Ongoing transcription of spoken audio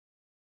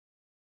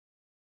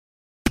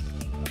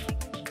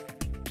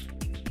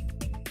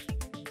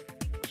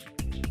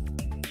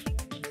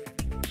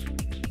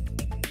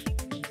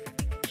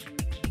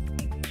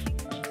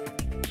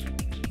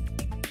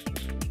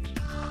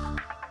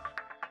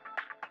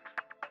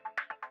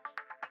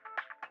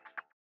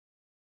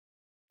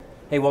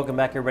Hey, welcome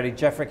back everybody.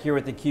 Jeff Frick here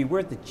with theCUBE. We're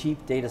at the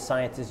Chief Data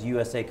Scientists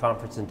USA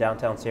Conference in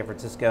downtown San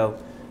Francisco,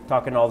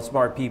 talking to all the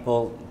smart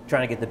people,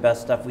 trying to get the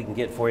best stuff we can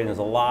get for you. And there's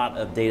a lot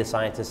of data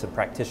scientists and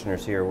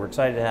practitioners here. We're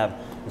excited to have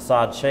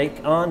Assad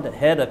Shaik on, the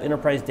head of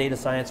enterprise data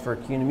science for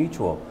Cuna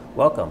Mutual.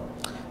 Welcome.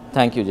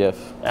 Thank you, Jeff.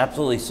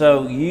 Absolutely.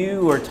 So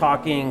you are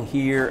talking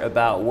here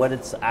about what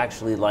it's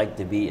actually like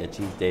to be a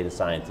chief data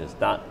scientist,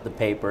 not the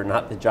paper,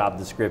 not the job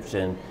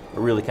description,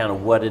 but really kind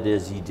of what it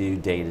is you do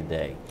day to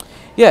day.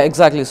 Yeah,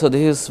 exactly. So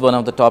this is one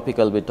of the topic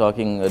I'll be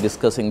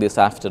discussing this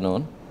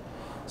afternoon.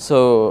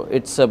 So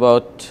it's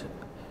about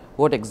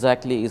what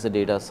exactly is a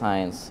data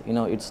science. You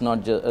know, it's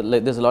not just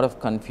like there's a lot of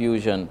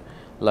confusion.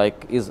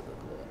 Like, is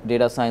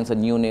data science a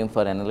new name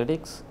for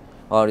analytics,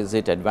 or is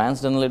it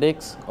advanced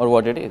analytics, or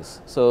what it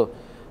is? So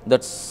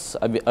that's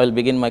I'll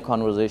begin my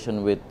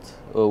conversation with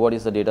what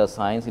is the data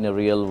science in a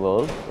real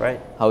world, right?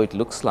 How it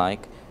looks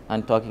like,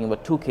 and talking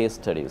about two case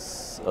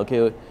studies.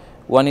 Okay.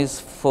 One is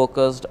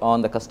focused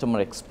on the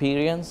customer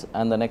experience,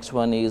 and the next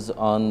one is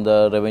on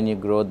the revenue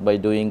growth by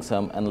doing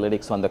some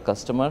analytics on the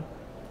customer,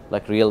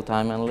 like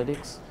real-time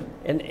analytics.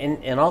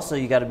 And also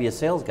you got to be a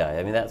sales guy.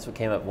 I mean, that's what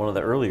came up one of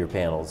the earlier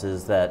panels,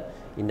 is that,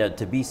 you know,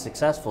 to be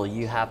successful,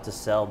 you have to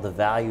sell the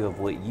value of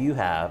what you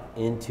have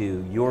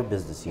into your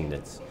business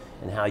units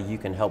and how you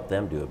can help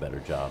them do a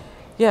better job.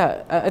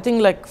 Yeah, I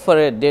think like for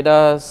a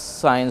data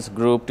science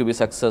group to be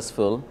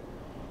successful,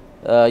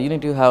 you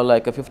need to have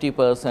like a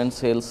 50%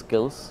 sales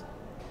skills.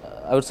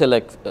 I would say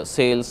like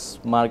sales,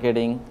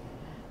 marketing,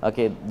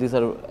 okay, these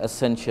are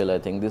essential. I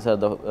think these are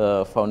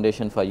the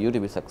foundation for you to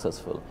be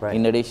successful, right,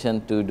 in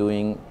addition to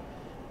doing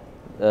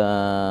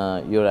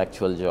your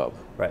actual job.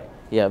 Right.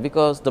 Yeah,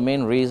 because the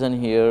main reason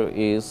here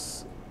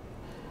is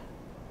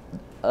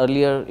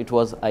earlier it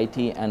was IT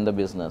and the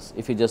business.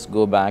 If you just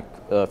go back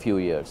a few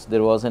years,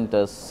 there wasn't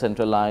a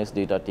centralized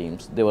data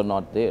teams. They were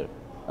not there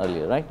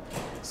earlier, right?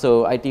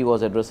 So IT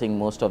was addressing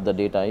most of the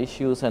data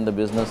issues and the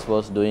business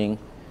was doing.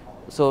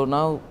 So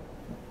now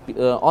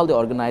all the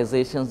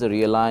organizations, they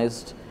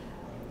realized,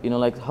 you know,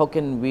 like how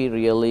can we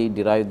really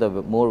derive the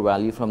more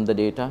value from the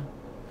data?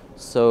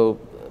 So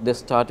they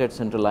started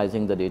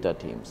centralizing the data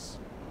teams.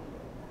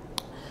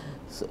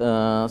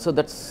 So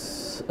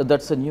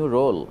that's a new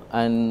role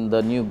and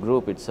the new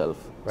group itself.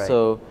 Right.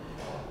 So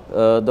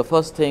the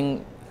first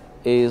thing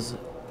is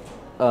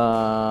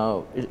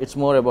it's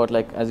more about,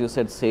 like as you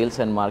said, sales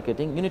and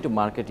marketing. You need to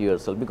market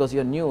yourself because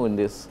you're new in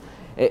this.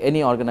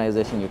 Any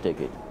organization you take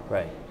it.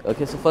 Right.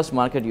 Okay, so first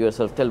market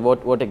yourself. Tell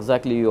what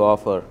exactly you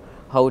offer,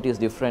 how it is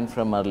different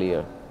from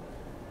earlier.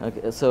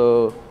 Okay,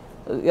 so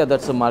yeah,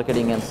 that's a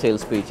marketing and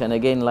sales pitch. And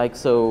again, like,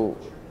 so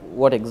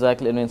what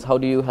exactly means? How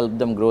do you help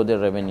them grow their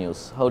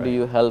revenues? How do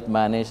you help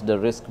manage the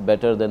risk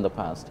better than the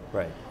past?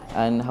 Right.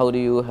 And how do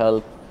you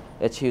help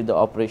achieve the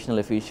operational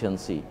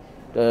efficiency?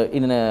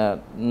 In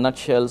a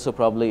nutshell, so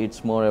probably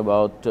it's more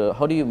about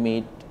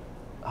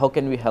how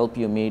can we help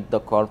you meet the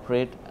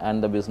corporate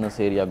and the business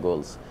area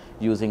goals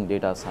using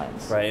data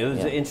science? Right, it was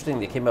interesting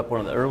that came up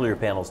one of the earlier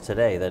panels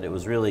today, that it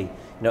was really,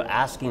 you know,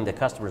 asking the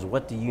customers,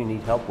 what do you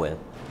need help with?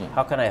 Yeah.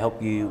 How can I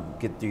help you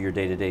get through your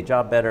day-to-day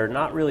job better?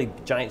 Not really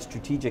giant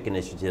strategic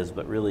initiatives,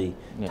 but really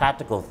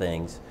tactical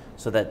things,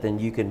 so that then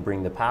you can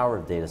bring the power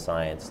of data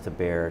science to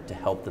bear to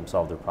help them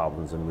solve their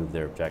problems and move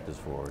their objectives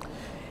forward.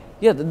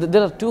 Yeah,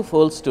 there are two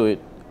folds to it.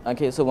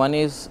 Okay, so one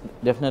is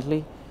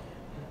definitely,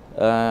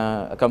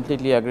 I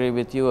completely agree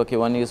with you. Okay,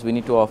 one is we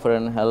need to offer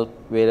and help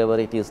wherever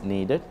it is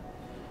needed.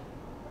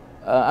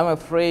 I'm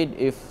afraid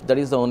if that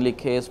is the only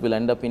case, we'll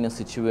end up in a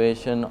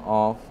situation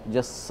of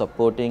just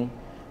supporting,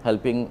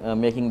 helping,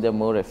 making them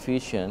more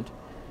efficient.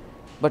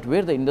 But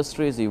where the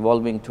industry is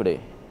evolving today,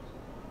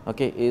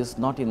 okay, is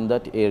not in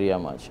that area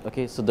much.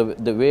 Okay, so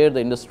where the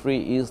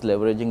industry is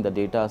leveraging the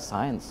data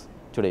science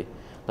today,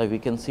 like we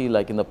can see,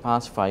 like in the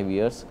past 5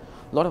 years,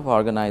 a lot of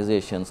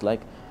organizations,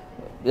 like,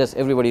 yes,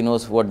 everybody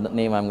knows what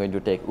name I'm going to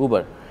take,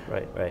 Uber.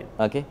 Right, right.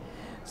 Okay,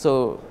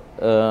 so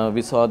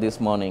we saw this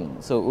morning.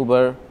 So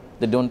Uber,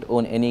 they don't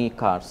own any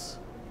cars,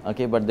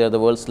 okay, but they're the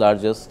world's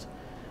largest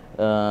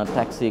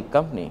taxi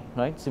company,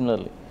 right?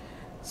 Similarly,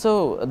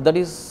 so that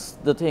is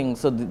the thing.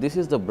 So this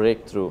is the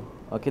breakthrough.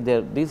 Okay,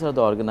 these are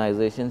the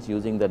organizations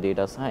using the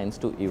data science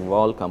to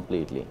evolve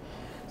completely.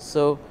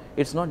 So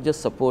it's not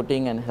just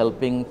supporting and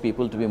helping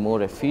people to be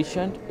more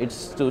efficient.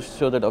 It's to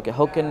show that, okay,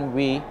 how can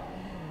we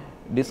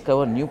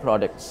discover new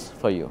products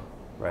for you?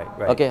 Right,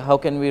 right. Okay, how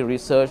can we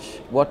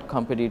research what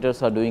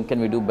competitors are doing? Can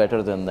we do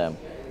better than them?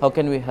 How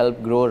can we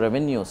help grow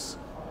revenues?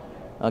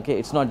 Okay,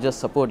 it's not just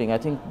supporting. I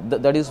think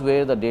that is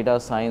where the data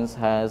science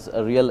has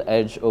a real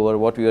edge over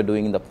what we were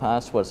doing in the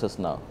past versus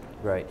now.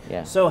 Right.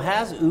 Yeah. So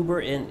has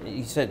Uber,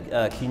 you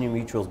said Cuna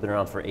Mutual has been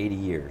around for 80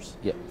 years.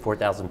 Yeah.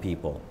 4,000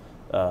 people,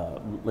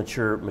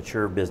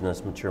 mature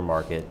business, mature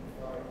market.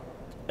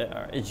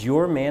 Is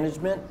your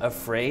management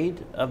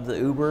afraid of the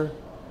Uber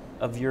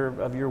of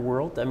your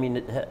world? I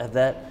mean,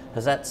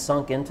 has that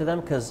sunk into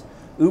them? Because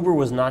Uber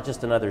was not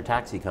just another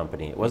taxi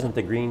company. It wasn't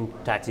the green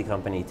taxi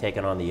company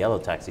taking on the yellow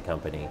taxi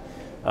company.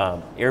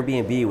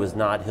 Airbnb was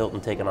not Hilton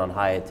taking on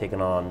Hyatt,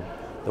 taking on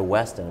the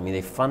West End. I mean,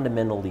 they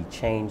fundamentally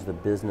changed the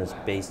business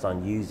based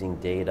on using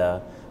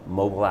data,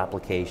 mobile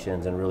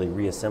applications, and really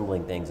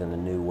reassembling things in a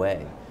new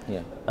way.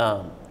 Yeah.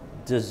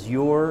 Does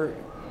your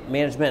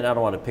management, I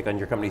don't want to pick on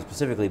your company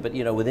specifically, but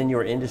within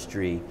your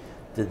industry,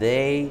 do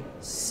they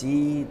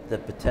see the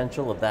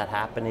potential of that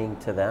happening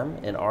to them?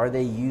 And are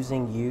they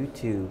using you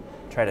to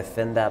try to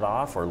fend that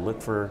off or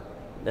look for,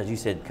 as you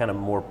said, kind of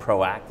more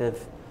proactive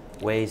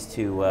ways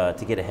to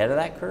get ahead of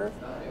that curve?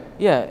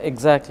 Yeah,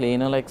 exactly.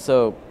 This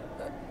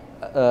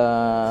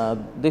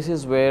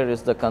is where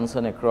is the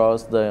concern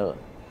across the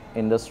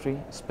industry,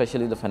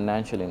 especially the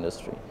financial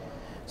industry.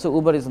 So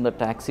Uber is in the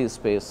taxi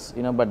space,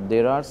 but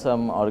there are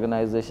some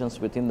organizations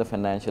within the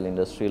financial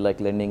industry like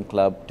Lending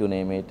Club, to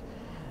name it.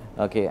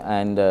 Okay,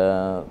 and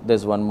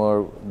there's one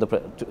more.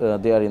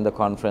 They are in the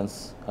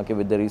conference. Okay,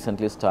 with the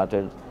recently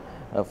started.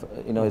 It's a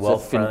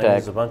fintech.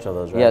 There's a bunch of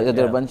those, right? Yeah,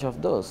 there are a bunch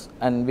of those,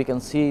 and we can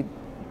see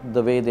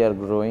the way they are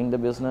growing the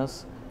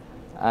business,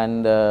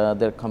 and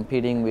they're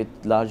competing with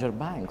larger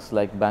banks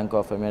like Bank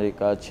of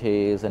America,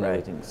 Chase, and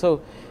everything. So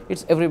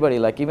it's everybody.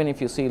 Like even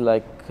if you see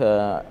like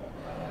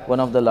one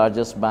of the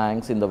largest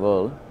banks in the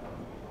world,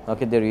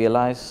 okay, they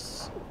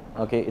realize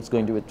it's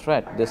going to be a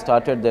threat. They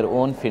started their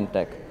own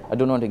fintech. I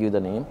don't want to give the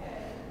name.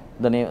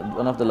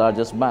 One of the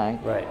largest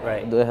bank,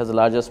 that has the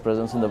largest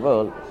presence in the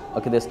world.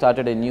 Okay, they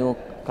started a new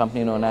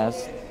company known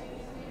as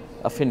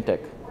a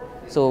fintech.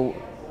 So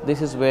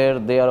this is where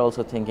they are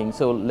also thinking.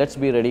 So let's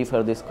be ready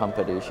for this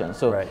competition.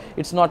 So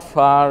it's not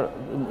far.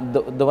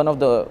 The one of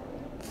the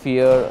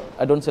fear,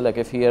 I don't say like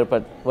a fear,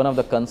 but one of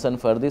the concern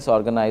for these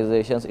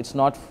organizations, it's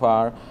not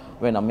far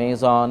when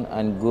Amazon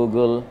and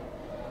Google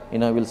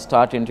will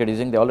start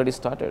introducing, they already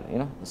started,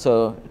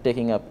 so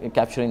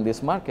capturing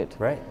this market.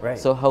 Right.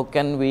 So how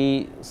can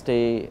we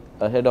stay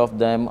ahead of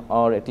them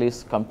or at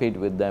least compete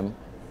with them?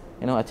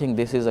 I think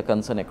this is a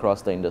concern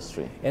across the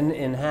industry.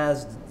 And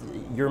has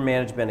your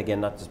management,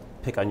 again, not to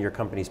pick on your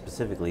company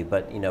specifically,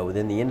 but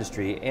within the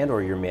industry and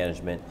or your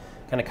management,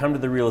 kind of come to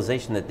the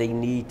realization that they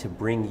need to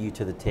bring you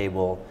to the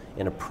table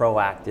in a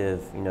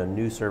proactive,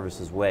 new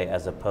services way,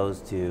 as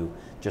opposed to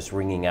just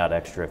wringing out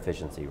extra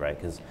efficiency, right?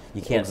 Because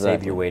you can't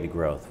save your way to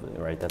growth,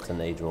 right? That's an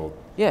age-old.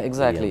 Yeah,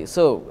 exactly.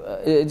 So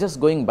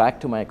just going back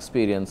to my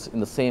experience in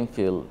the same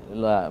field,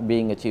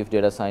 being a chief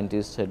data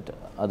scientist at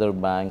other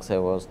banks, I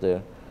was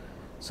there.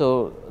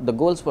 So the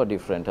goals were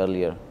different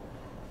earlier.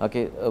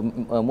 Okay,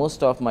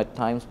 most of my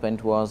time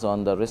spent was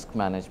on the risk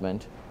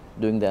management,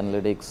 doing the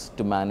analytics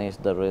to manage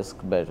the risk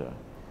better.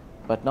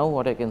 But now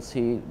what I can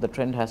see, the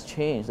trend has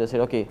changed. They said,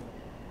 okay,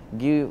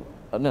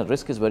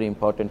 risk is very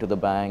important to the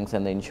banks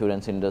and the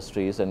insurance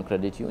industries and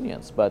credit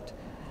unions, but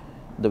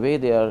the way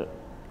they are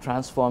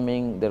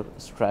transforming their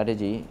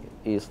strategy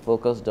is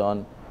focused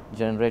on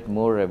generate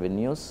more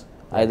revenues,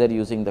 either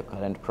using the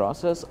current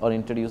process or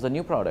introduce the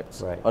new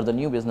products or the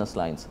new business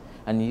lines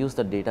and use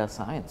the data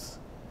science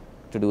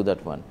to do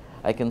that one.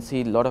 I can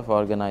see a lot of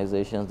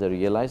organizations, they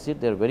realize it,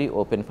 they're very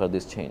open for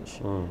this change.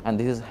 And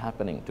this is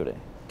happening today.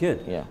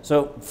 Good. Yeah.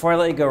 So before I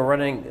let you go,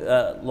 running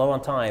low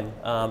on time,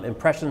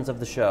 impressions of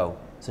the show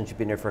since you've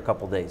been here for a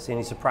couple of days.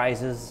 Any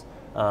surprises?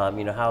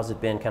 How's it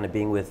been kind of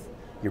being with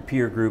your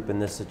peer group in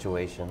this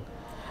situation?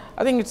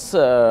 I think it's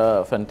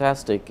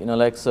fantastic.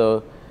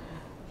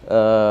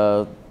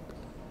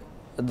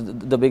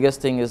 The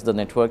biggest thing is the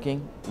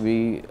networking.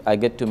 I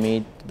get to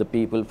meet the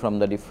people from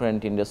the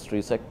different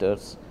industry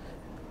sectors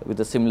with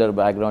a similar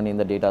background in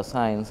the data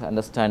science,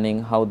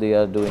 understanding how they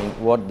are doing,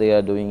 what they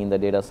are doing in the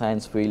data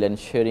science field, and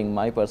sharing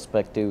my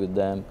perspective with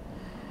them.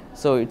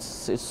 So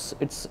it's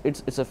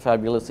a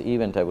fabulous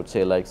event, I would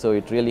say. So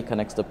it really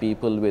connects the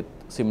people with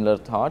similar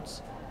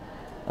thoughts.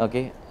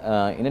 Okay,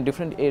 in a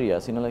different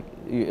areas.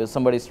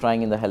 Somebody's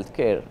trying in the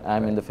healthcare.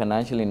 I'm in the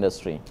financial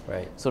industry.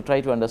 So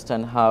try to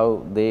understand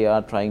how they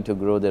are trying to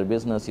grow their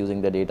business using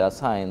the data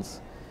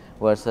science,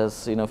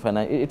 versus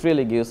it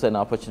really gives an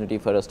opportunity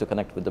for us to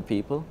connect with the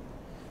people.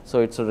 So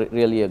it's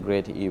really a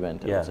great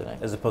event. Yeah,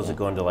 as opposed to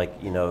going to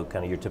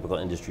kind of your typical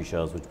industry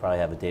shows, which probably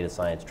have a data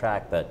science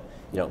track, but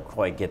you don't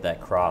quite get that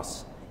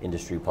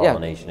cross-industry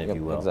pollination, if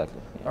you will. Exactly.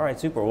 Yeah. All right,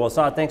 super. Well,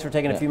 Assad, thanks for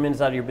taking a few minutes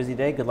out of your busy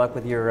day. Good luck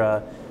with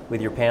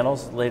your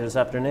panels later this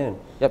afternoon.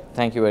 Yep,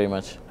 thank you very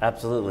much.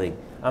 Absolutely.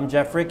 I'm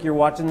Jeff Frick. You're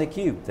watching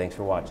theCUBE. Thanks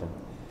for watching.